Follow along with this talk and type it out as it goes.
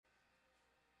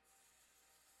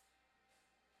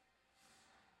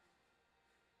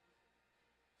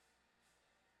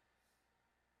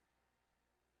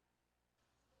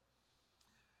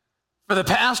For the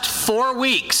past 4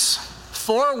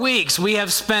 weeks, we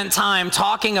have spent time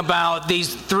talking about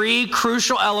these 3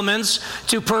 crucial elements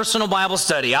to personal Bible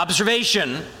study.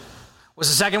 Observation. What's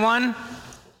the second one?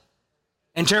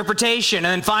 Interpretation. And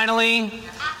then finally,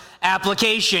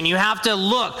 application. You have to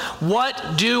look,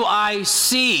 what do I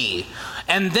see?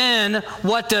 And then,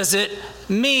 what does it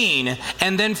mean?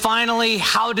 And then finally,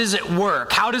 how does it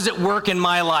work? How does it work in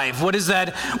my life? What does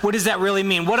that really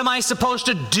mean? What am I supposed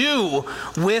to do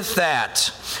with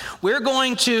that? We're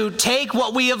going to take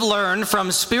what we have learned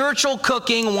from Spiritual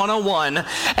Cooking 101,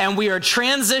 and we are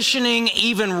transitioning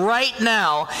even right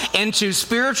now into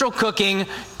Spiritual Cooking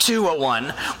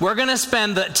 201. We're going to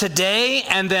spend today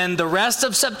and then the rest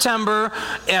of September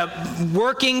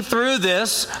working through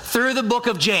the book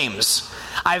of James.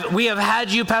 We have had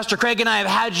you, Pastor Craig and I have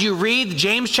had you read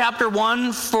James chapter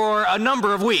 1 for a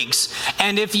number of weeks.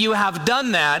 And if you have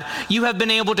done that, you have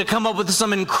been able to come up with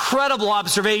some incredible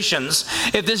observations.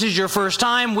 If this is your first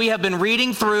time, we have been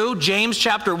reading through James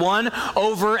chapter 1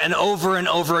 over and over and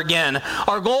over again.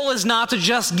 Our goal is not to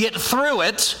just get through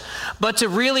it, but to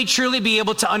really truly be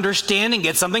able to understand and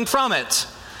get something from it.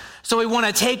 So we want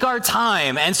to take our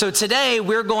time. And so today I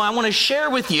want to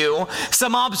share with you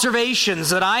some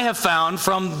observations that I have found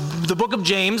from the book of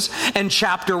James and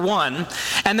chapter 1.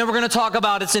 And then we're going to talk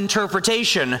about its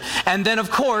interpretation. And then, of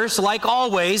course, like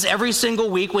always, every single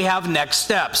week we have next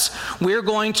steps. We're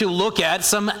going to look at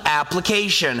some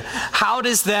application. How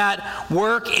does that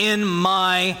work in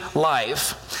my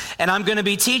life? And I'm going to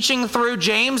be teaching through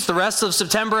James the rest of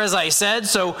September, as I said.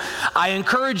 So I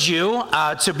encourage you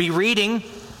to be reading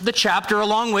the chapter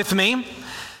along with me,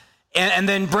 and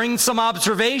then bring some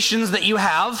observations that you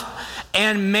have,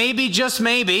 and maybe, just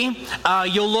maybe,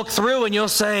 you'll look through and you'll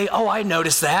say, oh, I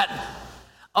noticed that.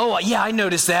 Oh, yeah, I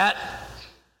noticed that.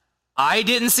 I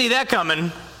didn't see that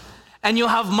coming. And you'll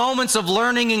have moments of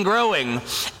learning and growing.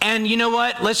 And you know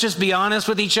what? Let's just be honest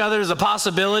with each other. There's a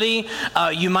possibility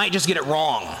you might just get it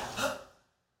wrong.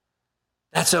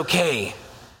 That's okay,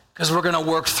 because we're going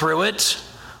to work through it.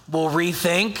 We'll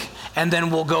rethink, and then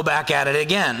we'll go back at it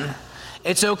again.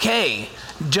 It's okay.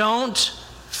 Don't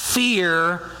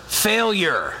fear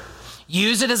failure.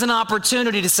 Use it as an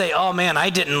opportunity to say, oh man, I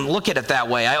didn't look at it that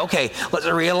way. Okay, let's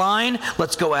realign.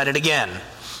 Let's go at it again.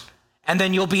 And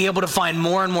then you'll be able to find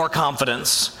more and more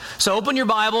confidence. So open your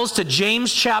Bibles to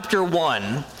James chapter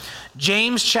 1.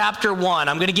 James chapter 1.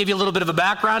 I'm going to give you a little bit of a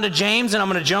background to James, and I'm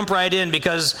going to jump right in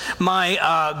because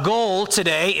my goal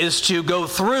today is to go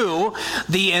through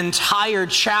the entire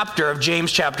chapter of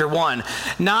James chapter 1.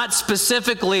 Not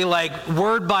specifically like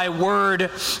word by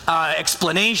word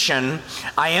explanation.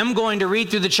 I am going to read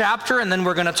through the chapter, and then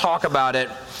we're going to talk about it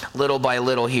little by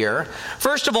little here.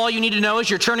 First of all, you need to know as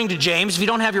you're turning to James, if you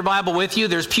don't have your Bible with you,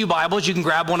 there's Pew Bibles. You can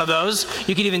grab one of those.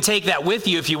 You can even take that with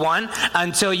you if you want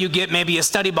until you get maybe a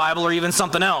study Bible or even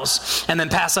something else, and then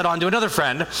pass that on to another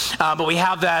friend. But we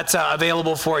have that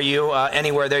available for you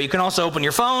anywhere there. You can also open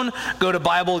your phone, go to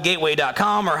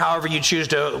BibleGateway.com, or however you choose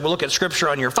to look at Scripture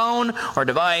on your phone or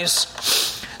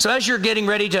device. So as you're getting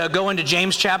ready to go into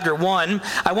James chapter 1,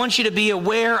 I want you to be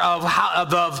aware of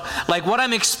what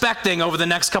I'm expecting over the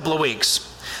next couple of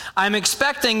weeks. I'm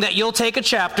expecting that you'll take a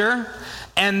chapter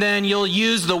and then you'll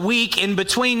use the week in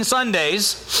between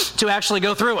Sundays to actually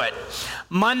go through it.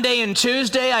 Monday and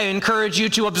Tuesday, I encourage you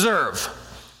to observe.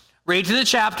 Read through the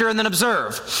chapter and then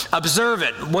observe. Observe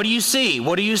it. What do you see?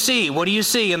 What do you see? What do you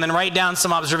see? And then write down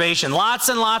some observation. Lots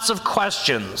and lots of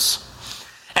questions.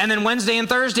 And then Wednesday and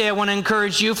Thursday, I want to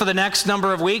encourage you for the next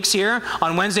number of weeks here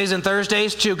on Wednesdays and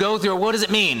Thursdays to go through what does it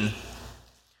mean?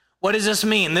 What does this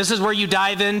mean? This is where you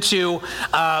dive into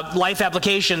life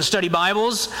application study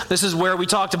Bibles. This is where we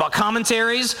talked about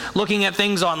commentaries, looking at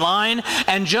things online,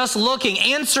 and just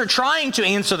trying to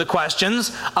answer the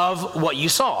questions of what you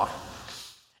saw.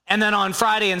 And then on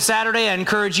Friday and Saturday, I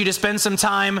encourage you to spend some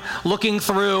time looking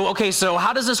through, okay, so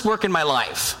how does this work in my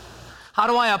life? How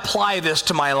do I apply this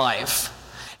to my life?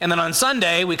 And then on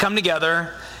Sunday, we come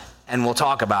together and we'll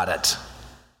talk about it.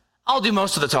 I'll do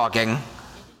most of the talking,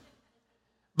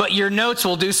 but your notes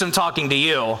will do some talking to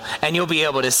you, and you'll be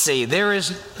able to see. There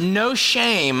is no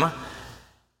shame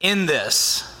in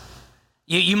this.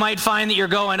 You might find that you're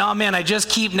going, oh man, I just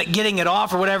keep getting it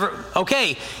off or whatever.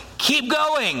 Okay, keep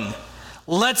going.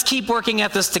 Let's keep working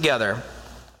at this together.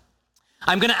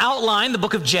 I'm going to outline the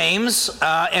book of James,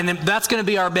 and that's going to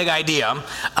be our big idea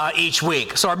each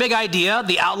week. So our big idea,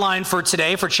 the outline for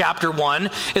today, for chapter 1,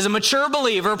 is a mature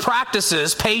believer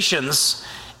practices patience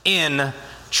in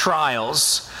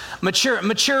trials.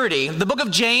 Maturity. The book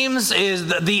of James is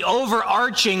the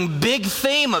overarching big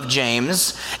theme of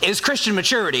James is Christian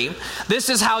maturity. This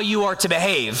is how you are to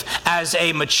behave as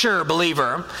a mature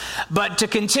believer. But to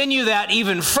continue that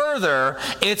even further,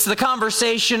 it's the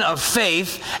conversation of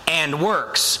faith and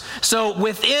works. So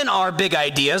within our big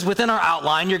ideas, within our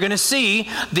outline, you're going to see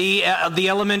the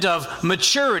element of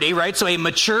maturity, right? So a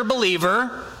mature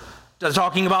believer,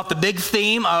 talking about the big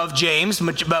theme of James,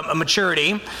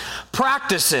 maturity.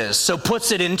 Practices, so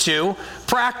puts it into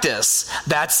practice.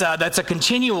 That's a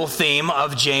continual theme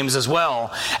of James as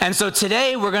well. And so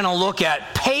today we're going to look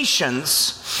at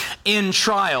patience in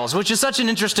trials, which is such an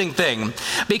interesting thing,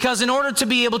 because in order to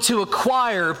be able to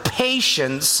acquire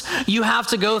patience, you have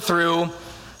to go through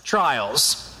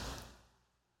trials.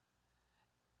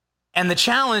 And the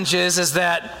challenge is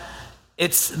that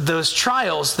it's those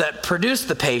trials that produce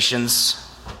the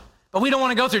patience, but we don't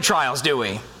want to go through trials, do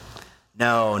we?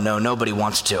 No, nobody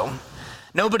wants to.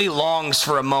 Nobody longs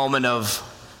for a moment of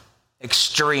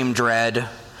extreme dread.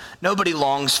 Nobody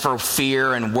longs for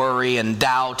fear and worry and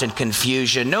doubt and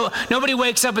confusion. Nobody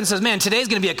wakes up and says, man, today's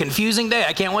going to be a confusing day.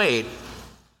 I can't wait.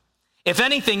 If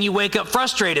anything, you wake up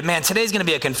frustrated. Man, today's going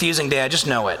to be a confusing day. I just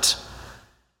know it.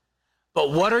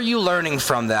 But what are you learning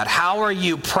from that? How are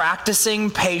you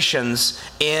practicing patience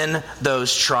in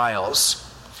those trials?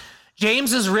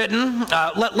 James is written,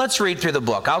 let's read through the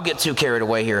book. I'll get too carried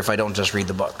away here if I don't just read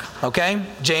the book, okay?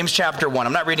 James chapter 1.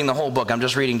 I'm not reading the whole book. I'm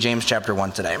just reading James chapter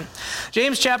 1 today.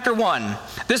 James chapter 1.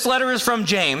 This letter is from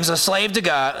James, a slave of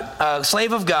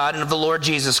God and of the Lord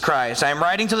Jesus Christ. I am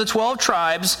writing to the 12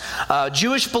 tribes,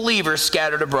 Jewish believers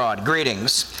scattered abroad.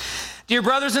 Greetings. Dear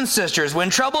brothers and sisters, when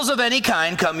troubles of any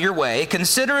kind come your way,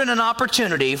 consider it an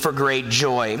opportunity for great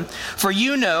joy. For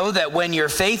you know that when your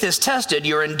faith is tested,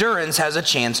 your endurance has a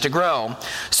chance to grow.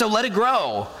 So let it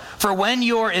grow. For when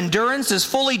your endurance is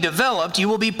fully developed, you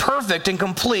will be perfect and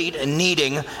complete,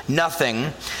 needing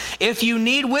nothing. If you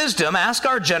need wisdom, ask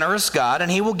our generous God, and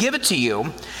he will give it to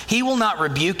you. He will not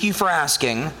rebuke you for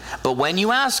asking, but when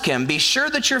you ask him, be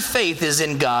sure that your faith is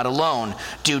in God alone.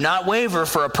 Do not waver,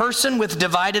 for a person with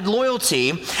divided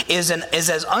loyalty is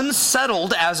as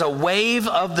unsettled as a wave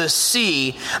of the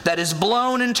sea that is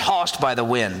blown and tossed by the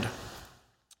wind.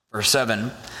 Verse 7.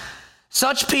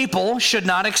 Such people should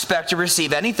not expect to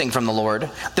receive anything from the Lord.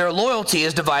 Their loyalty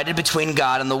is divided between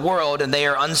God and the world, and they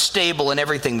are unstable in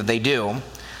everything that they do.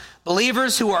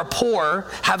 Believers who are poor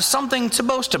have something to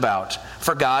boast about,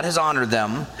 for God has honored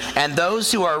them. And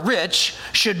those who are rich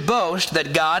should boast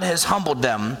that God has humbled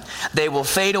them. They will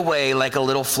fade away like a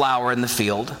little flower in the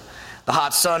field. The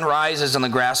hot sun rises and the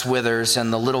grass withers,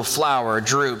 and the little flower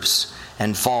droops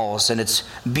and falls, and its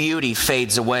beauty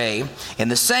fades away. In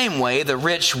the same way, the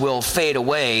rich will fade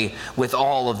away with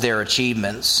all of their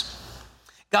achievements.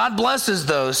 God blesses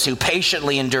those who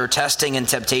patiently endure testing and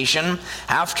temptation.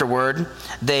 Afterward,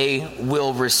 they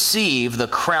will receive the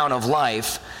crown of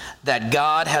life that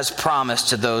God has promised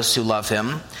to those who love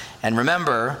him. And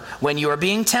remember, when you are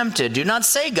being tempted, do not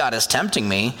say, God is tempting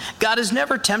me. God is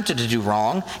never tempted to do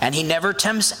wrong, and he never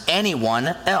tempts anyone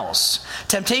else.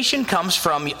 Temptation comes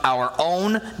from our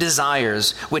own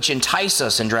desires, which entice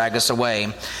us and drag us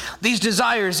away. These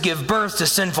desires give birth to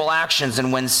sinful actions,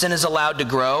 and when sin is allowed to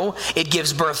grow, it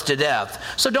gives birth to death.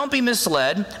 So don't be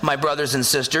misled, my brothers and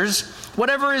sisters.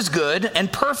 Whatever is good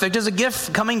and perfect is a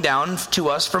gift coming down to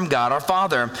us from God our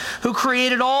Father, who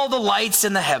created all the lights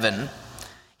in the heaven.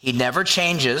 He never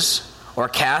changes or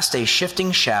casts a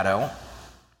shifting shadow.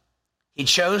 He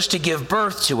chose to give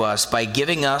birth to us by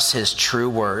giving us his true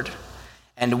word.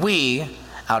 And we,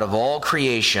 out of all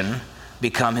creation,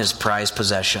 become his prized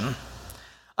possession.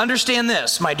 Understand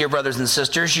this, my dear brothers and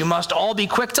sisters. You must all be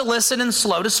quick to listen and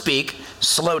slow to speak,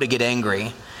 slow to get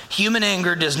angry. Human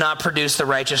anger does not produce the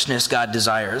righteousness God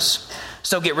desires.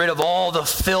 So get rid of all the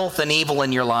filth and evil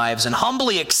in your lives and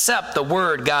humbly accept the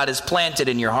word God has planted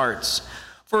in your hearts.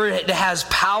 For it has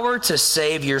power to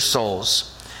save your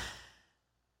souls.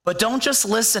 But don't just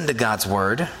listen to God's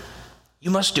word.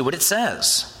 You must do what it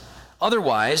says.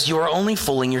 Otherwise, you are only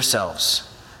fooling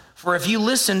yourselves. For if you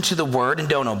listen to the word and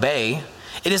don't obey,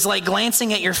 it is like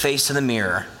glancing at your face in the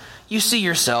mirror. You see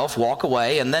yourself, walk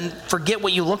away, and then forget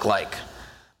what you look like.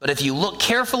 But if you look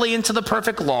carefully into the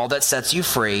perfect law that sets you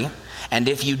free, and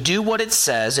if you do what it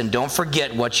says and don't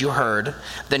forget what you heard,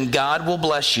 then God will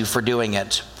bless you for doing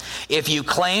it. If you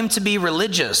claim to be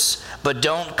religious but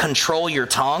don't control your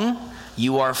tongue,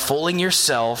 you are fooling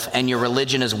yourself and your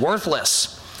religion is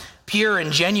worthless. Pure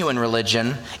and genuine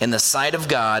religion in the sight of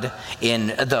God, in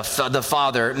the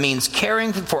Father, means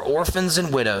caring for orphans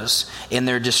and widows in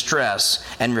their distress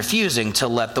and refusing to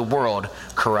let the world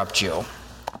corrupt you.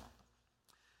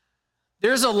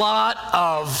 There's a lot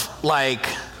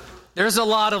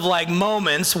of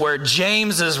moments where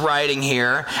James is writing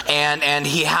here and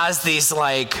he has these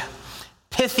like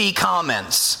pithy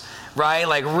comments, right?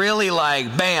 Like really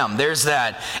like, bam, there's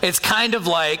that. It's kind of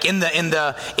like in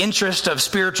the interest of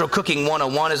spiritual cooking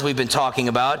 101, as we've been talking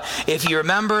about. If you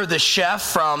remember the chef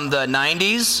from the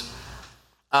 90s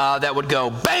that would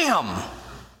go, bam.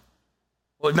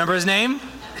 Remember his name?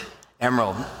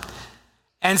 Emerald.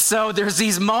 And so there's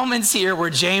these moments here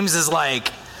where James is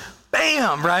like,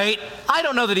 bam, right? I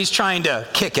don't know that he's trying to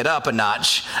kick it up a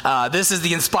notch. This is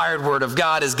the inspired word of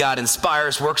God as God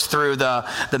inspires, works through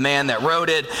the man that wrote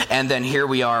it, and then here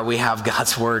we are, we have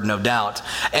God's word, no doubt.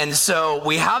 And so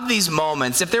we have these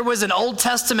moments. If there was an Old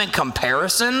Testament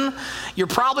comparison, you're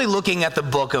probably looking at the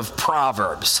book of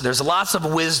Proverbs. There's lots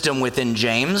of wisdom within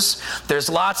James. There's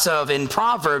lots of, in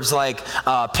Proverbs, like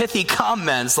pithy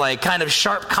comments, like kind of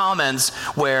sharp comments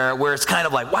where it's kind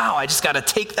of like, wow, I just got to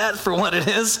take that for what it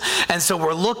is. And so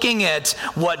we're looking at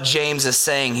what James is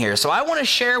saying here. So I want to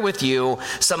share with you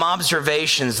some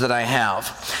observations that I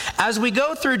have. As we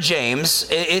go through James,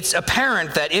 it's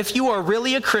apparent that if you are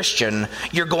really a Christian,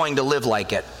 you're going to live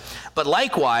like it. But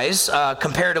likewise,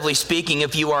 comparatively speaking,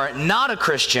 if you are not a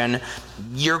Christian,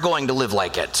 you're going to live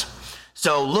like it.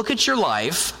 So look at your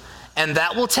life, and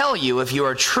that will tell you if you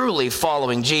are truly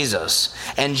following Jesus.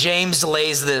 And James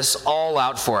lays this all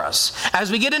out for us.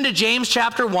 As we get into James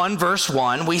chapter 1, verse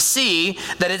 1, we see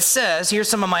that it says, here's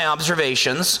some of my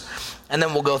observations, and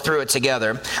then we'll go through it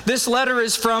together. This letter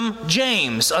is from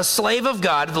James, a slave of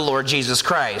God, the Lord Jesus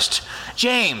Christ.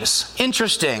 James,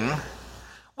 interesting.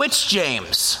 Which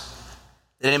James?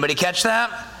 Did anybody catch that?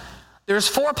 There's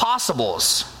 4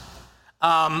 possibles.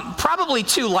 Probably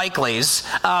 2 likelies,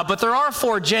 but there are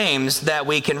 4 James that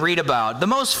we can read about. The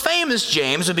most famous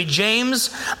James would be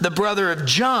James, the brother of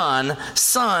John,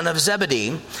 son of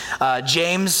Zebedee.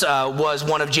 James was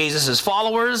one of Jesus'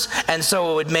 followers, and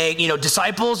so it would make,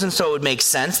 disciples, and so it would make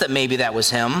sense that maybe that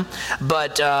was him,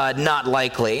 but not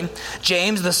likely.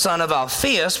 James, the son of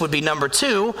Alphaeus, would be number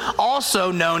 2,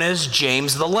 also known as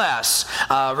James the Less.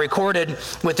 Recorded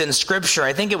within Scripture,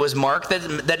 I think it was Mark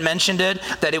that mentioned it,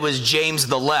 that it was James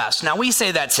the Less. Now we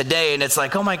say that today, and it's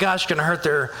like, oh my gosh, going to hurt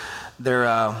their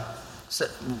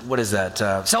what is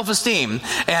that? Self-esteem.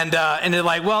 And they're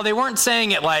like, well, they weren't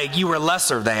saying it like you were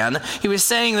lesser than. He was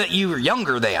saying that you were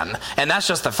younger than, and that's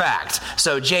just the fact.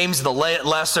 So James the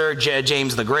lesser,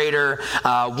 James the greater.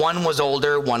 One was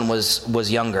older, one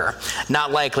was younger.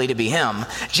 Not likely to be him.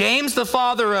 James, the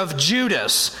father of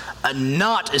Judas,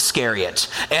 not Iscariot.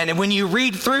 And when you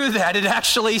read through that, it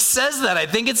actually says that. I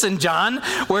think it's in John,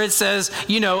 where it says,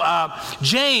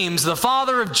 James, the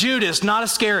father of Judas, not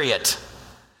Iscariot.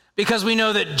 Because we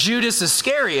know that Judas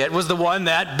Iscariot was the one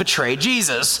that betrayed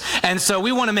Jesus. And so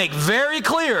we want to make very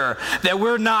clear that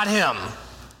we're not him.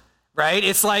 Right?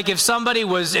 It's like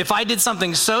if I did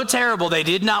something so terrible they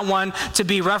did not want to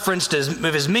be referenced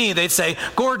as me, they'd say,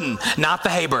 Gordon, not the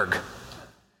Hayberg.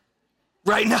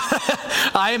 Right now,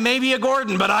 I may be a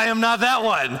Gordon, but I am not that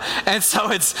one. And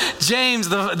so it's James,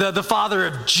 the father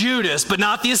of Judas, but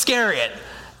not the Iscariot.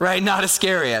 Right, not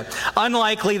Iscariot.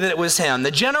 Unlikely that it was him.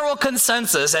 The general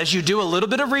consensus, as you do a little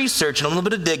bit of research and a little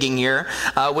bit of digging here,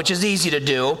 which is easy to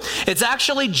do, it's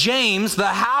actually James, the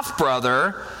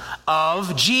half-brother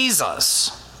of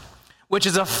Jesus. Which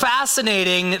is a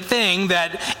fascinating thing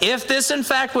that if this in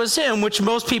fact was him, which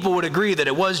most people would agree that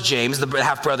it was James, the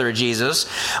half-brother of Jesus,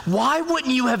 why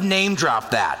wouldn't you have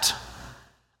name-dropped that?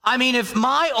 I mean, if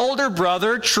my older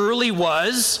brother truly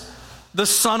was the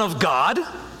Son of God,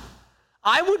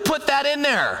 I would put that in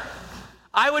there.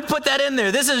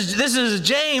 This is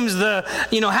James, the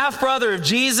half-brother of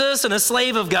Jesus and a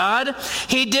slave of God.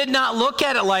 He did not look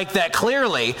at it like that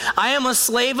clearly. I am a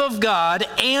slave of God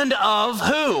and of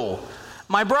who?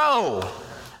 My bro.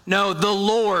 No, the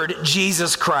Lord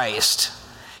Jesus Christ.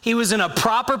 He was in a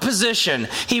proper position.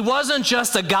 He wasn't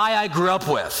just a guy I grew up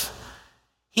with.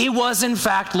 He was, in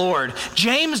fact, Lord.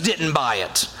 James didn't buy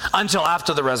it until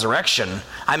after the resurrection.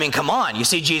 I mean, come on. You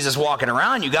see Jesus walking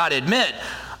around, you got to admit,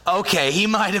 okay, he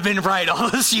might have been right all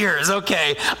those years.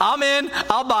 Okay, I'm in.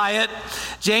 I'll buy it.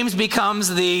 James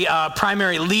becomes the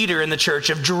primary leader in the church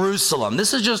of Jerusalem.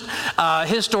 This is just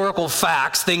historical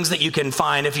facts, things that you can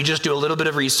find if you just do a little bit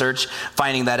of research,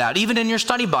 finding that out. Even in your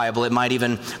study Bible, it might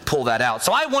even pull that out.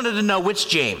 So I wanted to know which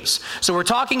James. So we're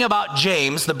talking about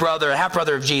James, the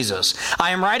half-brother of Jesus. I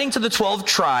am writing to the 12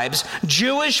 tribes,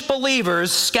 Jewish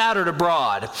believers scattered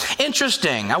abroad.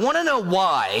 Interesting. I want to know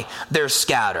why they're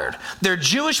scattered. They're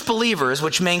Jewish Jewish believers,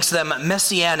 which makes them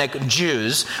Messianic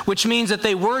Jews, which means that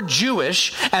they were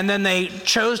Jewish and then they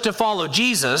chose to follow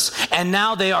Jesus, and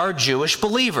now they are Jewish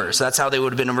believers. That's how they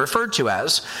would have been referred to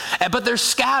as. But they're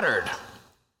scattered.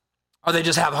 Or they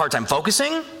just have a hard time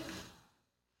focusing?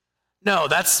 No,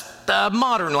 that's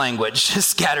modern language,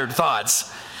 scattered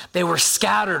thoughts. They were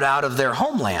scattered out of their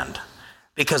homeland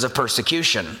because of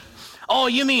persecution. Oh,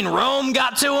 you mean Rome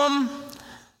got to them?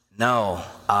 No,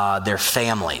 their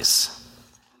families,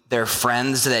 their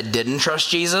friends that didn't trust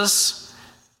Jesus,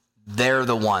 they're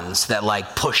the ones that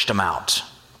pushed them out.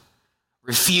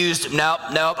 Refused, nope,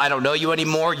 I don't know you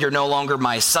anymore. You're no longer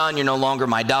my son. You're no longer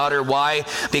my daughter. Why?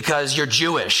 Because you're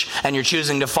Jewish and you're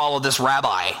choosing to follow this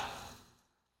rabbi.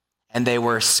 And they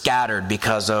were scattered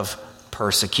because of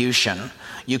persecution.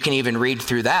 You can even read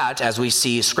through that as we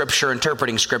see Scripture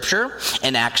interpreting Scripture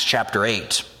in Acts chapter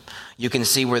 8. You can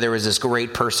see where there was this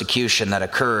great persecution that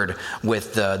occurred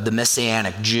with the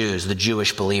Messianic Jews, the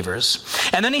Jewish believers.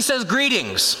 And then he says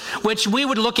greetings, which we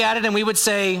would look at it and we would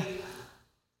say,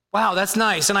 wow, that's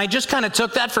nice. And I just kind of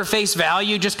took that for face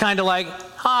value, just kind of like,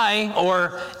 hi,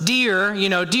 or dear,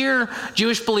 dear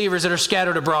Jewish believers that are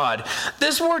scattered abroad.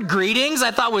 This word greetings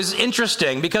I thought was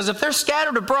interesting because if they're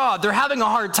scattered abroad, they're having a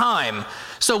hard time.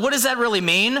 So what does that really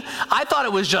mean? I thought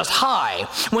it was just hi.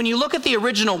 When you look at the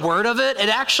original word of it, it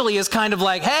actually is kind of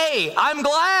like, hey, I'm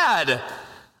glad.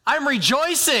 I'm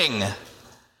rejoicing.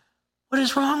 What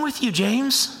is wrong with you,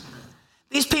 James?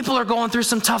 These people are going through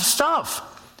some tough stuff.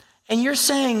 And you're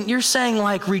saying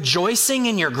like rejoicing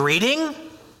in your greeting?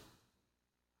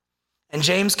 And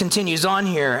James continues on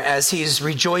here as he's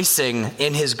rejoicing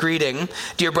in his greeting.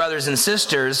 Dear brothers and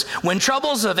sisters, when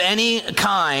troubles of any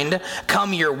kind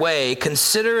come your way,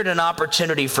 consider it an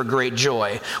opportunity for great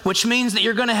joy, which means that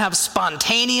you're going to have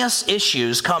spontaneous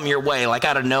issues come your way, like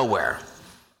out of nowhere.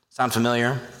 Sound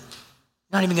familiar?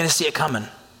 Not even going to see it coming.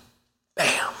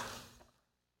 Bam.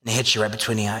 And it hits you right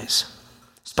between the eyes.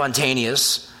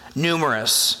 Spontaneous,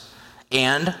 numerous,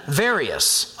 and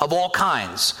various of all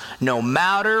kinds. No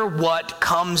matter what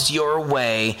comes your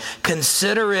way,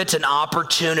 consider it an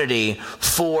opportunity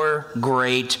for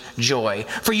great joy.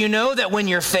 For you know that when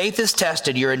your faith is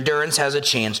tested, your endurance has a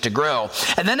chance to grow.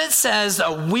 And then it says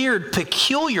a weird,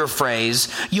 peculiar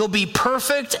phrase, you'll be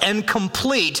perfect and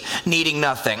complete, needing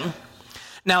nothing.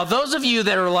 Now, those of you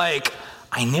that are like,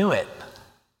 I knew it.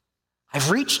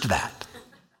 I've reached that.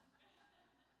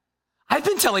 I've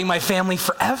been telling my family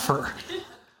forever,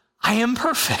 I am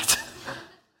perfect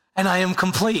and I am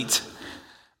complete.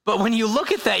 But when you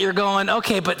look at that, you're going,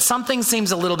 okay, but something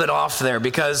seems a little bit off there,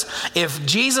 because if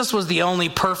Jesus was the only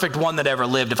perfect one that ever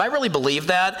lived, if I really believe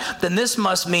that, then this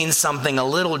must mean something a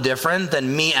little different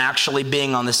than me actually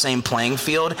being on the same playing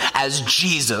field as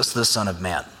Jesus, the Son of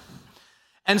Man.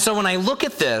 And so when I look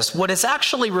at this, what it's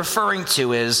actually referring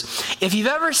to is, if you've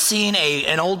ever seen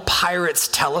an old pirate's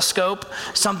telescope,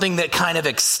 something that kind of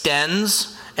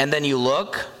extends and then you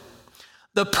look,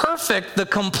 the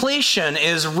completion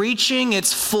is reaching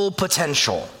its full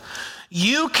potential.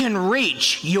 You can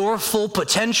reach your full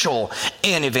potential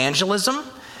in evangelism,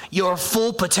 your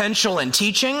full potential in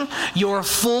teaching, your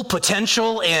full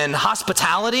potential in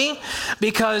hospitality,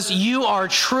 because you are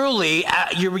truly,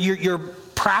 you're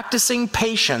practicing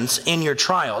patience in your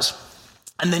trials.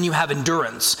 And then you have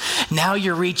endurance. Now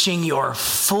you're reaching your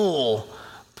full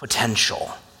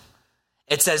potential.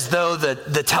 It's as though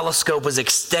the telescope was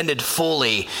extended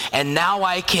fully, and now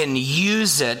I can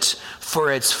use it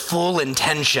for its full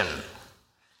intention.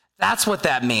 That's what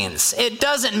that means. It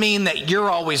doesn't mean that you're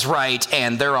always right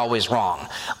and they're always wrong.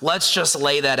 Let's just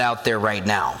lay that out there right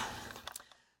now.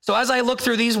 So as I look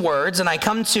through these words and I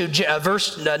come to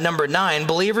verse number 9,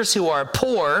 believers who are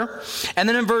poor, and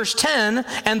then in verse 10,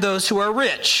 and those who are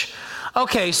rich.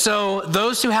 Okay, so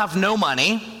those who have no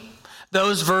money,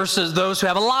 those versus those who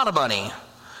have a lot of money.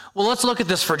 Well, let's look at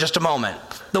this for just a moment.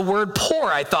 The word poor,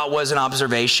 I thought, was an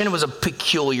observation. It was a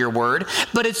peculiar word,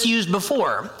 but it's used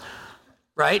before,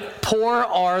 right? Poor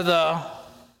are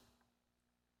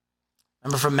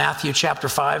remember from Matthew chapter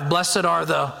 5, blessed are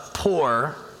the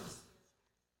poor.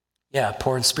 Yeah,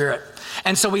 poor in spirit.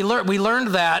 And so we learned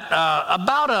that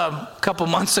about a couple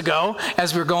months ago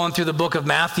as we were going through the book of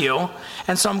Matthew.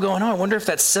 And so I'm going, I wonder if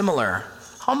that's similar.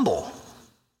 Humble.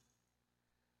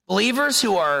 Believers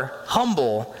who are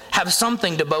humble have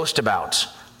something to boast about.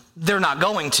 They're not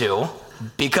going to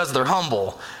because they're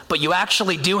humble, but you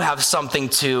actually do have something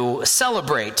to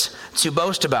celebrate, to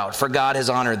boast about, for God has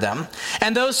honored them.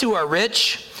 And those who are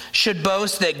rich should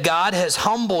boast that God has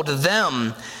humbled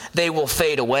them. They will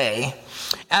fade away.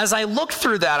 as I looked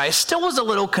through that, I still was a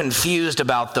little confused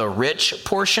about the rich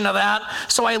portion of that.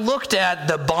 So I looked at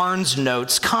the Barnes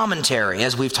Notes commentary,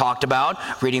 as we've talked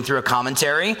about, reading through a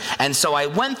commentary. And so I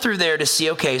went through there to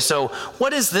see, okay, so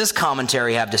what does this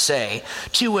commentary have to say?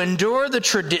 To endure the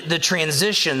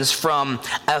transitions from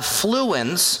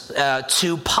affluence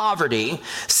to poverty,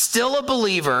 still a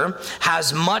believer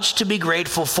has much to be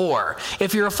grateful for.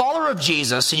 If you're a follower of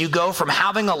Jesus and you go from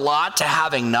having a lot to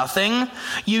having nothing,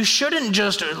 you shouldn't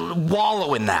just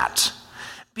wallow in that.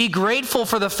 Be grateful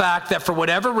for the fact that for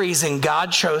whatever reason,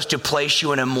 God chose to place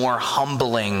you in a more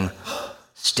humbling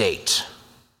state.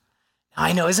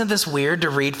 I know, isn't this weird to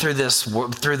read through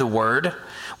the word?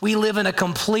 We live in a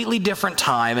completely different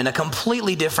time, in a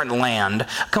completely different land,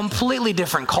 completely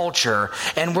different culture,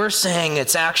 and we're saying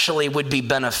it's actually would be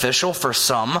beneficial for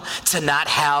some to not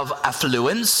have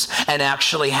affluence and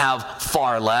actually have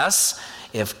far less.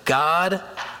 If God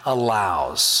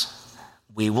allows,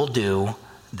 we will do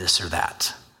this or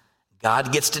that.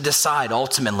 God gets to decide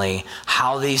ultimately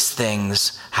how these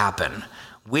things happen.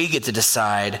 We get to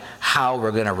decide how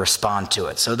we're going to respond to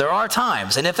it. So there are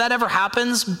times, and if that ever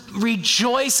happens,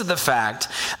 rejoice at the fact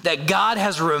that God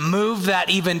has removed that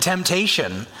even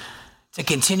temptation to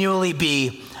continually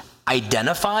be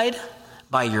identified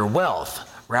by your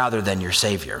wealth rather than your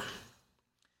Savior.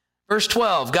 Verse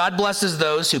 12, God blesses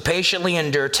those who patiently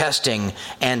endure testing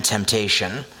and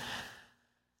temptation.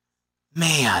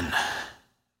 Man,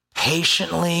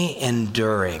 patiently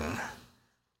enduring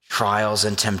trials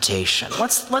and temptation.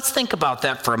 Let's think about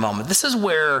that for a moment. This is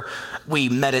where we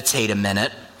meditate a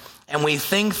minute and we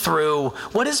think through,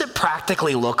 what does it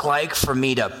practically look like for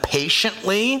me to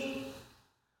patiently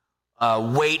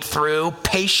wait through,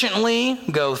 patiently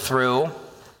go through?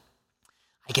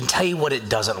 I can tell you what it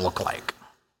doesn't look like.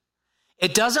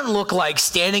 It doesn't look like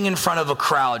standing in front of a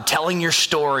crowd, telling your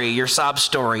story, your sob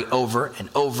story over and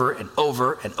over and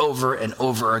over and over and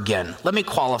over again. Let me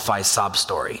qualify sob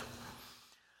story.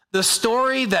 The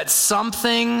story that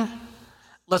something,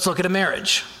 let's look at a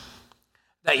marriage,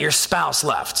 that your spouse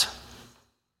left.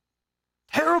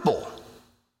 Terrible,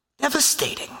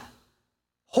 devastating,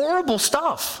 horrible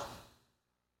stuff.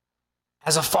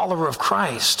 As a follower of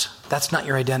Christ, that's not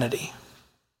your identity.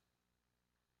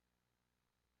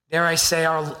 Dare I say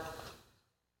our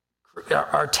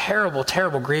terrible,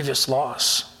 terrible, grievous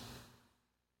loss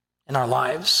in our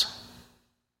lives.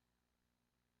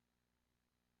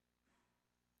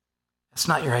 That's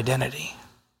not your identity.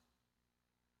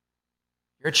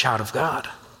 You're a child of God.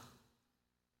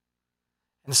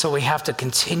 And so we have to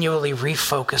continually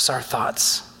refocus our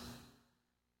thoughts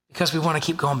because we want to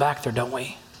keep going back there, don't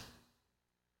we?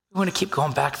 We want to keep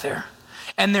going back there.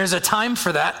 And there's a time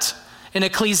for that. In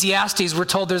Ecclesiastes, we're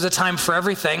told there's a time for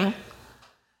everything.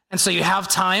 And so you have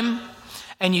time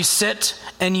and you sit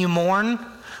and you mourn.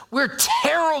 We're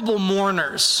terrible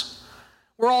mourners.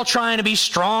 We're all trying to be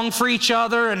strong for each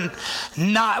other and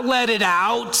not let it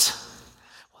out.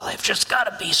 Well, they've just got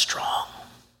to be strong.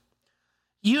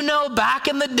 You know, back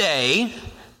in the day,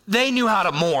 they knew how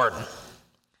to mourn.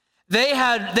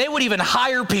 They would even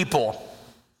hire people,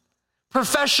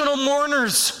 professional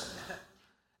mourners,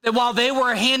 that while they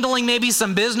were handling maybe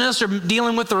some business or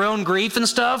dealing with their own grief and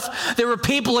stuff, there were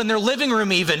people in their living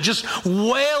room even just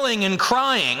wailing and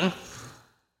crying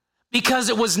because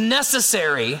it was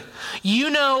necessary. You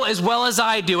know as well as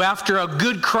I do, after a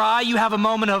good cry, you have a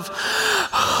moment of,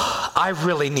 I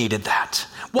really needed that.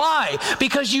 Why?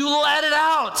 Because you let it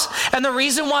out. And the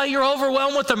reason why you're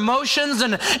overwhelmed with emotions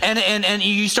and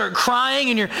you start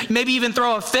crying and you maybe even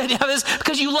throw a fit of this,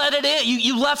 because you let it in.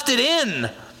 You left it in.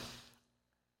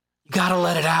 You got to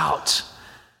let it out.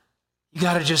 You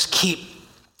got to just keep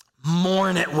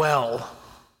mourning it well.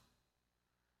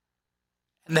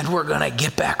 And then we're going to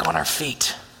get back on our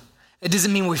feet. It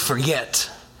doesn't mean we forget.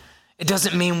 It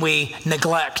doesn't mean we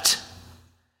neglect.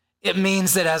 It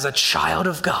means that as a child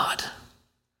of God,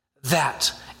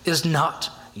 that is not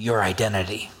your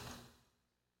identity.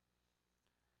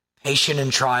 Patient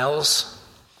in trials.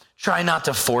 Try not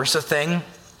to force a thing.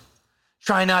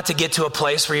 Try not to get to a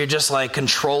place where you're just like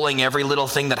controlling every little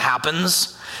thing that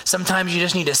happens. Sometimes you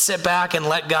just need to sit back and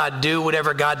let God do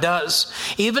whatever God does.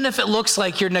 Even if it looks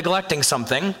like you're neglecting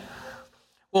something.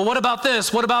 Well, what about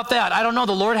this? What about that? I don't know.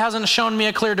 The Lord hasn't shown me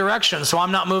a clear direction, so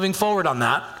I'm not moving forward on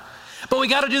that. But we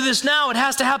got to do this now. It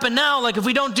has to happen now. Like if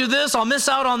we don't do this, I'll miss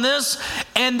out on this.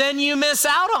 And then you miss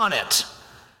out on it.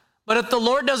 But if the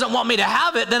Lord doesn't want me to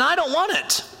have it, then I don't want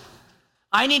it.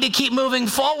 I need to keep moving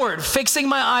forward, fixing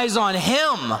my eyes on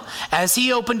Him. As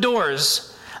He opened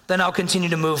doors, then I'll continue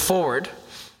to move forward.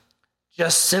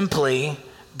 Just simply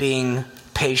being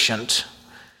patient.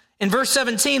 In verse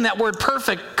 17, that word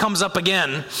perfect comes up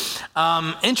again.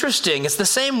 Interesting. It's the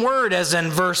same word as in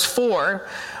verse 4.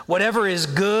 Whatever is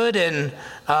good and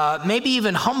maybe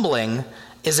even humbling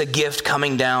is a gift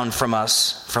coming down from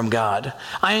us, from God.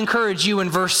 I encourage you in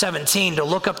verse 17 to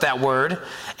look up that word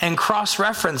and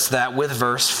cross-reference that with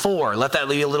verse 4. Let that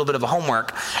leave you a little bit of a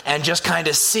homework and just kind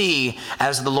of see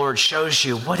as the Lord shows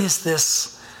you, what is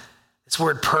this? This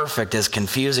word perfect is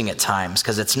confusing at times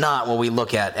because it's not what we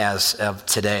look at as of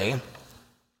today.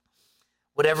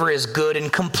 Whatever is good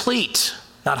and complete,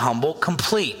 not humble,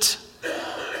 complete.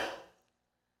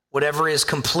 Whatever is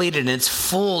complete in its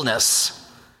fullness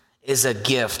is a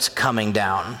gift coming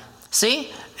down.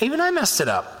 See, even I messed it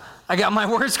up. I got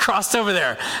my words crossed over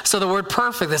there. So the word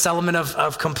perfect, this element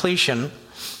of completion,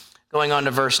 going on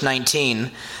to verse 19.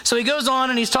 So he goes on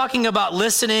and he's talking about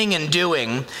listening and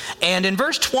doing. And in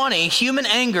verse 20, human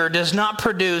anger does not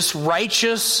produce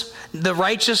the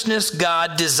righteousness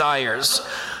God desires.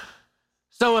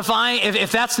 So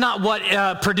if that's not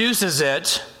what produces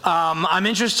it, I'm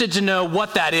interested to know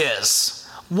what that is.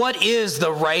 What is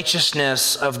the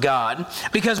righteousness of God?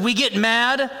 Because we get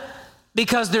mad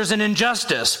because there's an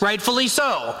injustice, rightfully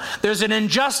so. There's an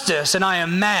injustice and I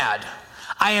am mad.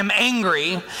 I am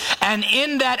angry, and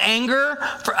in that anger,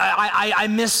 I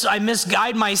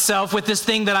misguide myself with this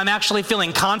thing that I'm actually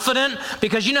feeling confident,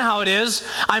 because you know how it is.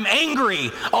 I'm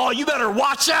angry. Oh, you better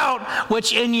watch out,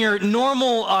 which in your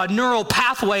normal neural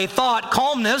pathway thought,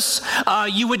 calmness,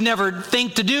 you would never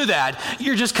think to do that.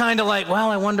 You're just kind of like, well,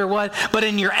 I wonder what. But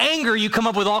in your anger, you come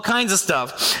up with all kinds of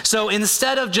stuff. So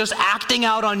instead of just acting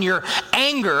out on your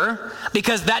anger,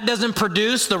 because that doesn't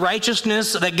produce the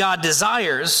righteousness that God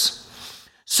desires,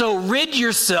 so rid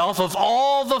yourself of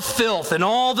all the filth and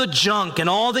all the junk and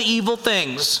all the evil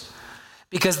things,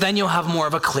 because then you'll have more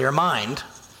of a clear mind.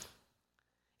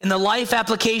 In the Life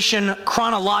Application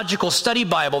Chronological Study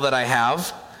Bible that I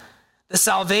have, the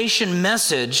salvation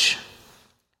message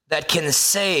that can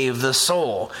save the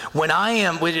soul. When I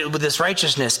am with this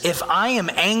righteousness, if I am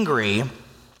angry,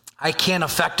 I can't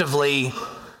effectively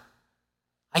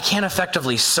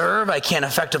serve, I can't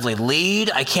effectively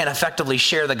lead, I can't effectively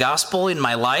share the gospel in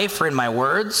my life or in my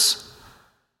words.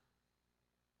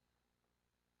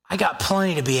 I got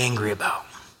plenty to be angry about.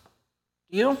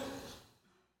 You? We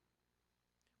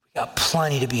got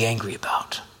plenty to be angry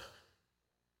about.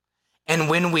 And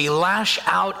when we lash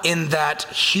out in that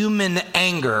human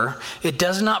anger, it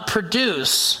does not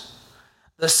produce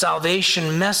the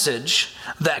salvation message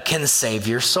that can save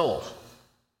your soul.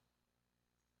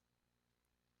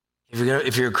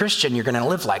 If you're a Christian, you're going to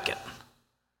live like it.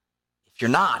 If you're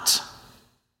not,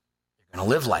 you're going to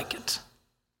live like it.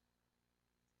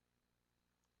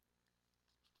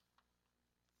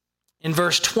 In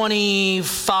verse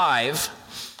 25,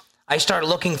 I started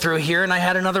looking through here and I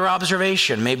had another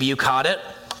observation. Maybe you caught it.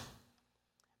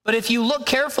 But if you look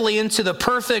carefully into the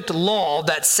perfect law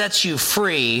that sets you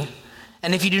free,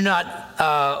 and if you do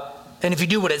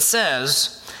what it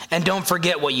says, and don't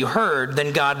forget what you heard,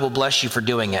 then God will bless you for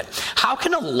doing it. How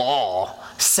can a law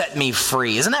set me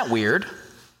free? Isn't that weird?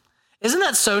 Isn't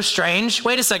that so strange?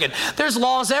 Wait a second. There's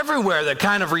laws everywhere that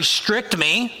kind of restrict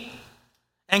me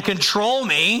and control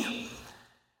me.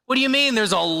 What do you mean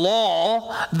there's a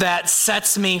law that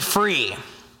sets me free?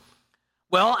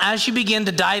 Well, as you begin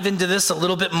to dive into this a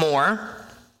little bit more,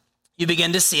 you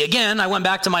begin to see, again, I went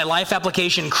back to my Life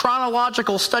Application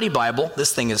Chronological Study Bible.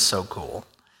 This thing is so cool.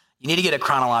 You need to get a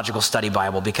chronological study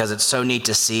Bible because it's so neat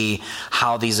to see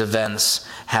how these events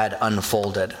had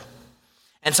unfolded.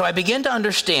 And so I begin to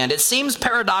understand, it seems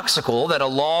paradoxical that a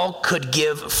law could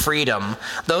give freedom.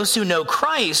 Those who know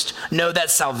Christ know that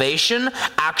salvation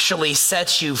actually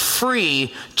sets you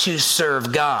free to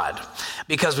serve God.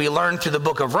 Because we learn through the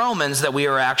book of Romans that we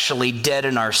are actually dead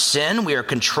in our sin. We are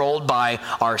controlled by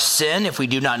our sin if we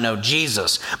do not know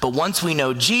Jesus. But once we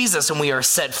know Jesus and we are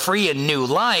set free in new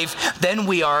life, then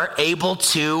we are able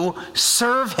to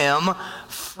serve him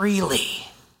freely.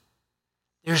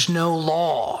 There's no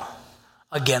law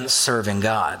against serving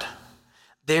God.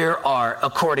 There are,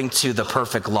 according to the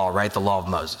perfect law, right? The law of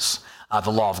Moses,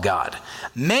 the law of God.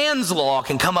 Man's law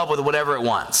can come up with whatever it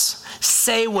wants,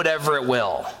 say whatever it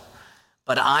will.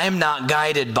 But I'm not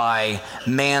guided by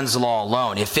man's law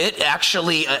alone. If it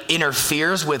actually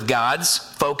interferes with God's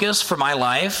focus for my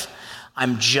life,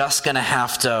 I'm just going to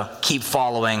have to keep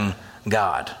following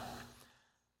God.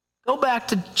 Go back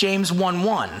to James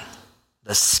 1:1.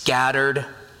 The scattered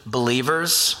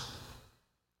believers.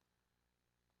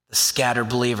 The scattered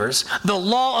believers. The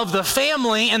law of the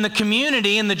family and the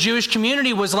community and the Jewish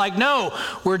community was like, no,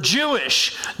 we're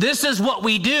Jewish. This is what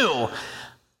we do.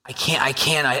 I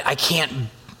can't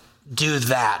do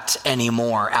that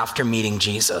anymore after meeting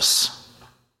Jesus,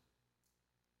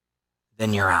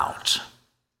 then you're out.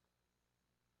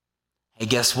 Hey,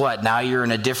 guess what? Now you're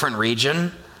in a different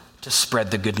region to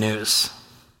spread the good news.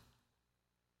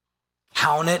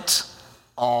 Count it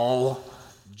all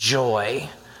joy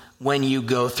when you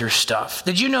go through stuff.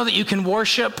 Did you know that you can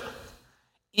worship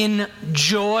in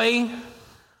joy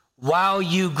while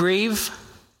you grieve?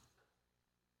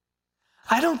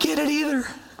 I don't get it either.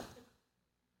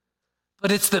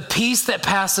 But it's the peace that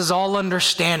passes all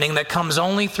understanding that comes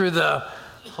only through the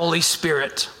Holy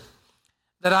Spirit.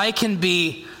 That I can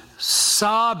be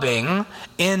sobbing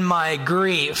in my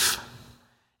grief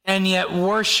and yet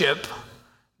worship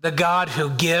the God who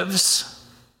gives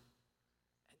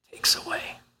and takes away.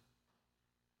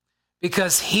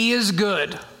 Because he is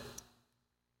good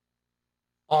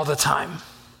all the time.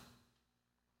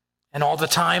 And all the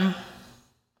time,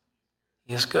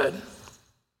 he is good.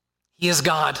 He is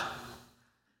God,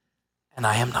 and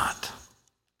I am not.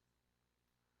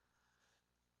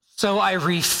 So I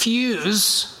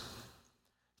refuse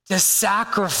to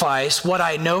sacrifice what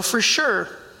I know for sure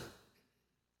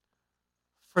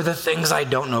for the things I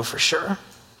don't know for sure.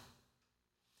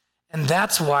 And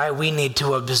that's why we need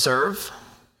to observe,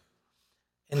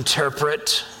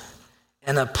 interpret,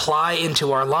 and apply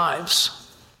into our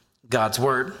lives God's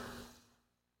word.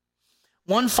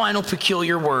 One final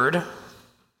peculiar word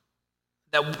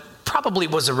that probably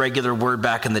was a regular word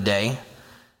back in the day,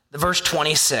 the verse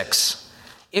 26.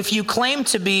 If you claim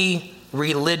to be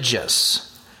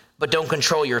religious, but don't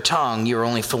control your tongue, you're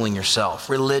only fooling yourself.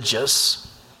 Religious.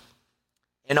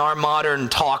 In our modern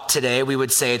talk today, we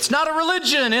would say it's not a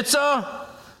religion, it's a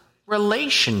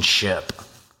relationship.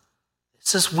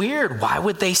 This is weird. Why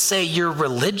would they say your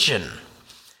religion?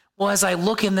 Well, as I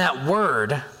look in that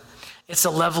word, it's a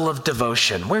level of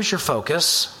devotion. Where's your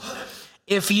focus?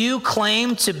 If you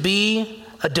claim to be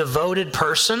a devoted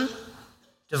person,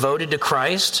 devoted to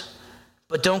Christ,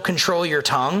 but don't control your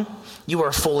tongue, you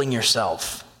are fooling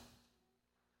yourself.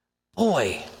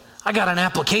 Boy, I got an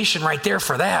application right there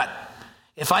for that.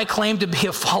 If I claim to be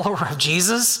a follower of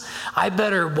Jesus, I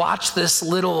better watch this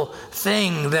little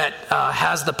thing that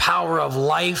has the power of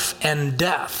life and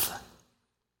death.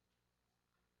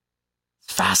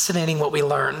 It's fascinating what we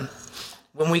learn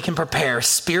when we can prepare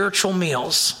spiritual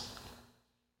meals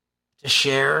to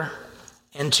share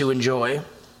and to enjoy.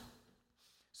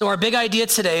 So our big idea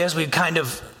today, as we kind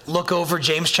of look over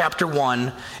James chapter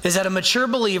 1, is that a mature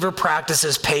believer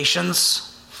practices patience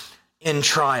in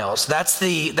trials. That's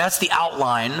the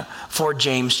outline for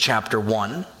James chapter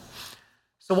 1.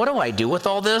 So what do I do with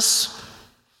all this?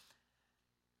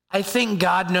 I think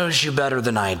God knows you better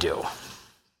than I do.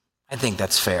 I think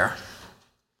that's fair.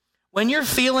 When you're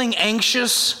feeling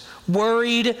anxious,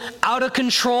 worried, out of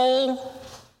control,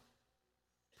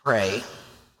 pray.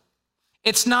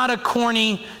 It's not a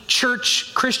corny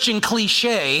church Christian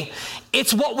cliche.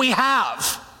 It's what we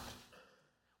have.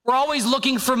 We're always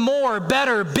looking for more,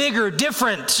 better, bigger,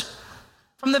 different.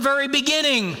 From the very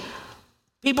beginning,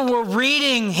 people were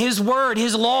reading his word,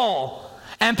 his law,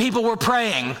 and people were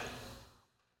praying.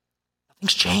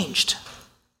 Nothing's changed.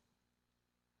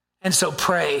 And so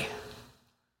pray.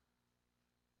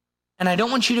 And I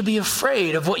don't want you to be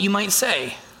afraid of what you might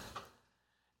say,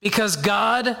 because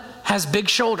God has big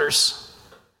shoulders.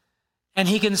 And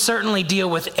he can certainly deal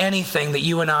with anything that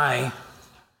you and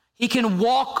he can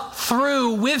walk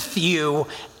through with you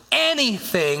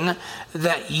anything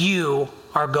that you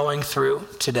are going through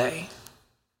today.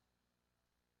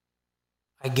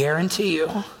 I guarantee you,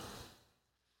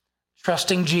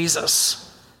 trusting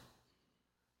Jesus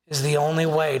is the only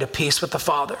way to peace with the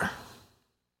Father.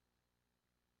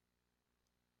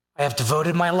 I have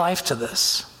devoted my life to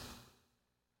this.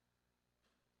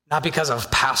 Not because of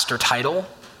pastor title,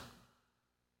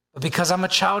 but because I'm a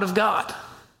child of God.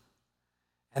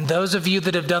 And those of you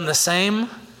that have done the same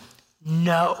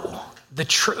know the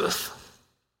truth.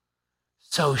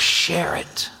 So share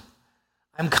it.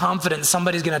 I'm confident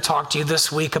somebody's going to talk to you this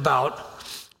week about,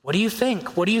 what do you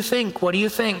think? What do you think? What do you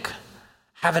think?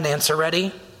 Have an answer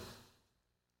ready?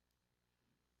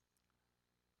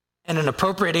 And an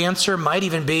appropriate answer might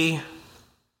even be,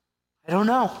 I don't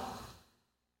know.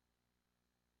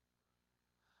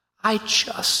 I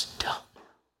just don't.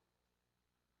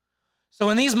 So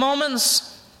in these moments,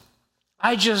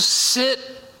 I just sit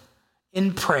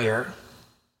in prayer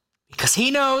because he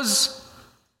knows,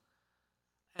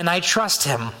 and I trust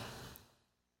him.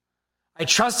 I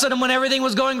trusted him when everything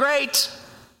was going great,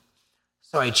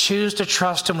 so I choose to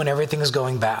trust him when everything is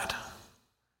going bad.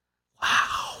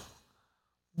 Wow,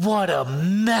 what a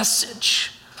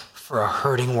message for a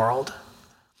hurting world.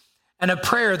 And a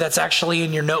prayer that's actually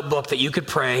in your notebook that you could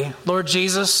pray, Lord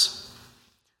Jesus,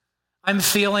 I'm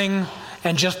feeling,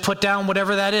 and just put down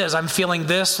whatever that is. I'm feeling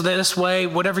this way,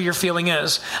 whatever your feeling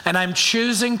is. And I'm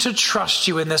choosing to trust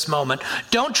you in this moment.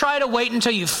 Don't try to wait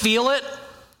until you feel it.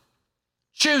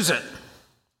 Choose it.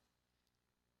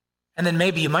 And then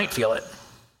maybe you might feel it.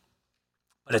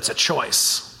 But it's a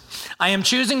choice. I am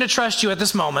choosing to trust you at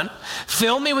this moment.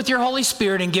 Fill me with your Holy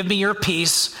Spirit and give me your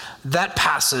peace that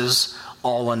passes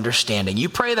all understanding. You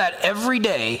pray that every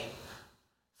day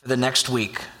for the next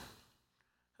week.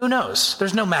 Who knows?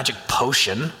 There's no magic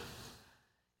potion.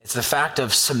 It's the fact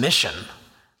of submission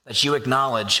that you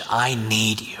acknowledge, I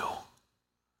need you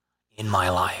in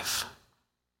my life.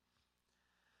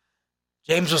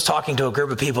 James was talking to a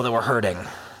group of people that were hurting.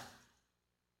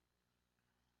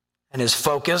 And his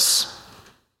focus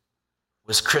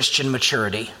was Christian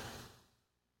maturity.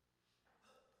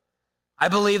 I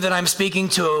believe that I'm speaking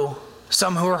to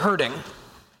some who are hurting.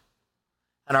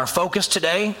 And our focus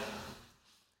today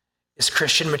is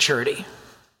Christian maturity.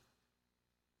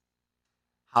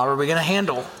 How are we going to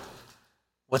handle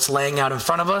what's laying out in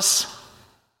front of us?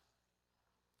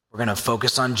 We're going to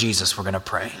focus on Jesus. We're going to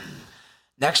pray.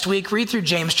 Next week, read through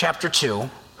James chapter 2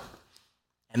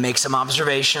 and make some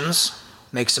observations,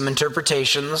 make some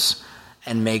interpretations,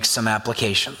 and make some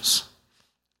applications.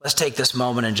 Let's take this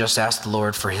moment and just ask the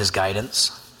Lord for his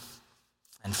guidance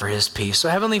and for his peace. So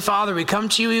Heavenly Father, we come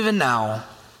to you even now.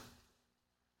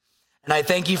 And I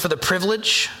thank you for the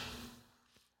privilege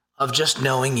of just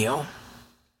knowing you.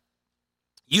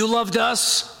 You loved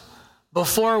us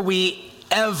before we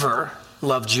ever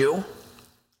loved you.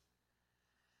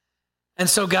 And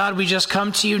so, God, we just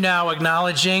come to you now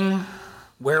acknowledging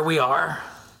where we are.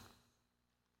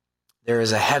 There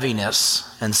is a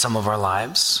heaviness in some of our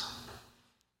lives.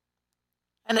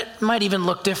 And it might even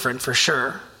look different for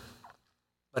sure,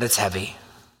 but it's heavy.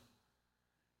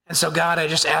 And so, God, I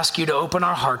just ask you to open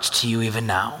our hearts to you even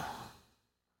now.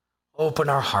 Open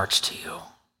our hearts to you.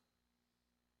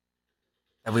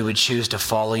 That we would choose to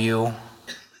follow you.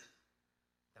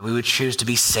 That we would choose to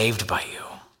be saved by you.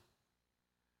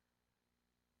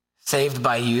 Saved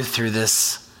by you through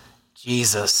this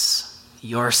Jesus,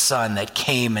 your Son that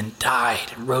came and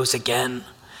died and rose again.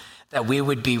 That we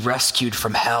would be rescued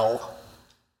from hell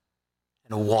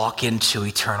and walk into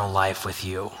eternal life with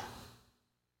you.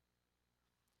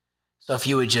 So if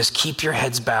you would just keep your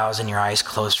heads bowed and your eyes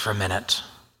closed for a minute.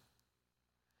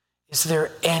 Is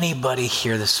there anybody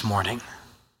here this morning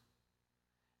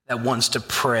that wants to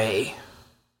pray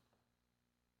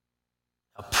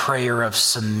a prayer of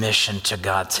submission to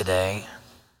God today?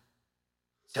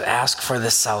 To ask for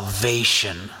the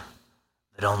salvation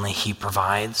that only he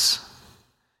provides?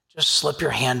 Just slip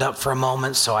your hand up for a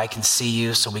moment so I can see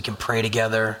you, so we can pray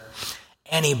together.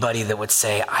 Anybody that would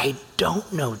say, I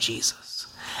don't know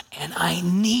Jesus, and I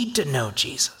need to know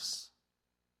Jesus.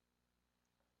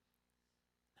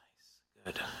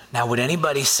 Nice, good. Now, would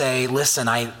anybody say, listen,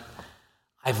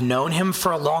 I've known him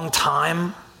for a long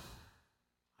time.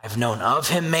 I've known of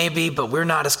him maybe, but we're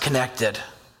not as connected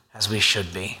as we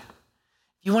should be.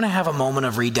 You want to have a moment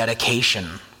of rededication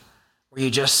where you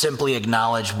just simply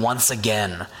acknowledge once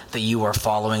again that you are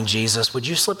following Jesus. Would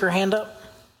you slip your hand up?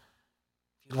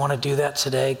 If you want to do that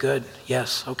today, good.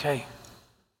 Yes, okay.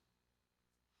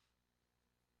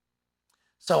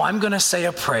 So I'm going to say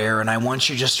a prayer, and I want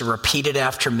you just to repeat it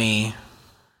after me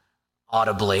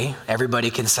audibly. Everybody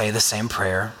can say the same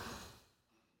prayer.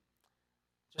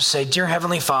 Just say, Dear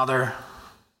Heavenly Father,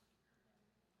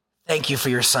 thank you for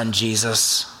your Son,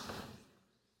 Jesus.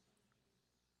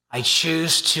 I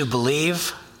choose to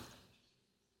believe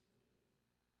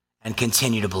and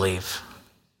continue to believe.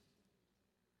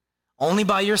 Only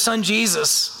by your Son,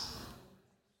 Jesus,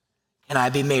 can I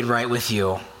be made right with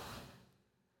you.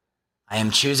 I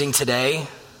am choosing today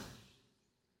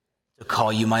to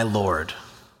call you my Lord.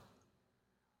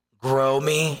 Grow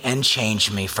me and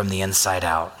change me from the inside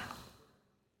out.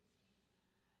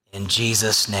 In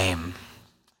Jesus' name,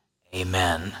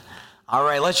 amen. All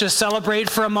right, let's just celebrate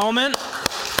for a moment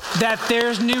that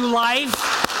there's new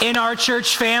life in our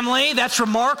church family. That's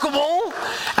remarkable,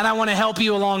 and I want to help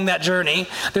you along that journey.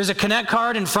 There's a Connect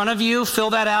card in front of you.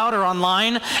 Fill that out or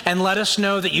online and let us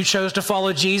know that you chose to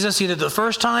follow Jesus either the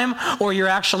first time or you're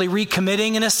actually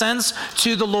recommitting, in a sense,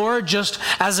 to the Lord, just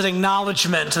as an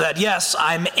acknowledgement that, yes,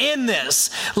 I'm in this.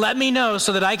 Let me know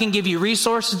so that I can give you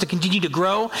resources to continue to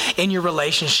grow in your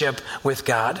relationship with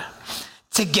God.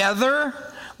 Together,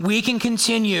 we can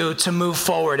continue to move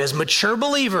forward as mature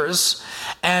believers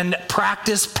and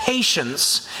practice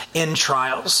patience in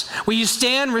trials. Will you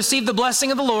stand, receive the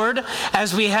blessing of the Lord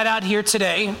as we head out here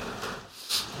today?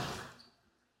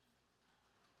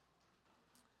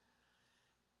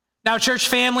 Now, church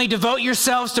family, devote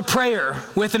yourselves to prayer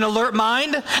with an alert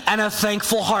mind and a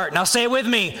thankful heart. Now say it with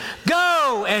me.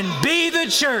 Go and be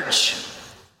the church.